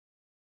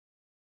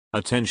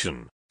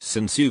Attention,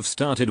 since you've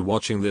started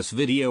watching this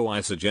video,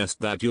 I suggest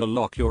that you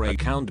lock your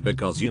account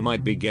because you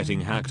might be getting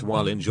hacked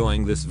while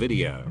enjoying this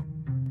video.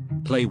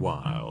 Play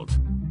Wild.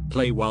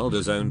 Play Wild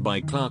is owned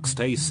by Clark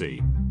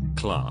Stacy.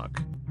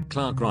 Clark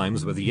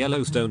rhymes with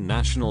Yellowstone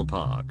National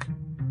Park.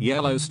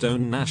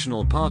 Yellowstone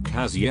National Park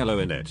has yellow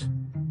in it.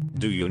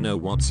 Do you know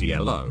what's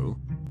yellow?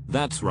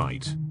 That's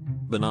right.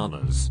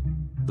 Bananas.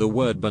 The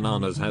word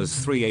bananas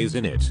has 3 A's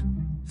in it.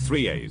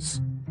 3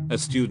 A's. A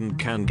student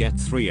can get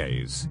 3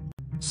 A's.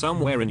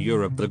 Somewhere in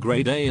Europe the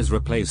grade A is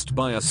replaced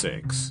by a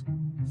 6.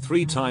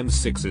 3 times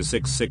 6 is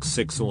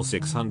 666 or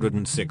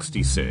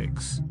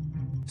 666.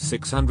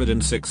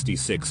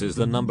 666 is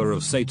the number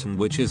of Satan,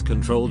 which is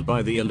controlled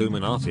by the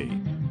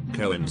Illuminati.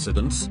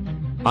 Coincidence?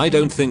 I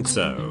don't think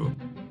so.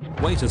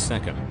 Wait a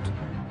second.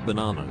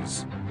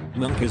 Bananas.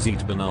 Monkeys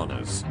eat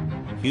bananas.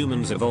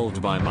 Humans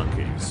evolved by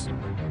monkeys.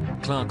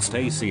 Clark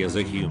Stacy is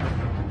a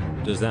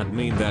human. Does that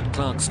mean that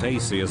Clark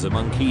Stacy is a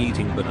monkey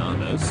eating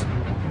bananas?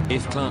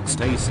 If Clark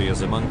Stacy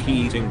is a monkey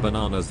eating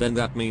bananas, then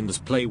that means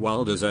Play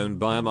Wild is owned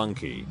by a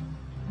monkey.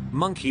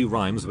 Monkey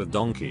rhymes with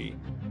donkey.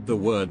 The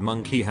word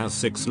monkey has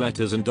 6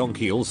 letters and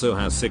donkey also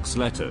has 6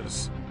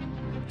 letters.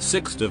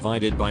 6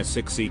 divided by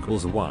 6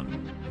 equals 1.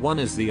 1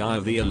 is the eye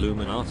of the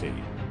Illuminati.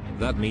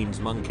 That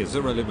means monkeys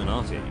are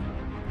Illuminati.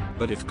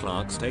 But if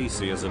Clark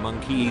Stacy is a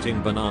monkey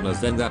eating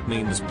bananas, then that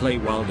means Play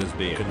Wild is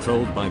being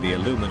controlled by the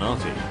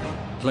Illuminati.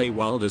 Play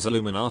Wild is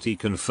Illuminati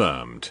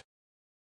confirmed.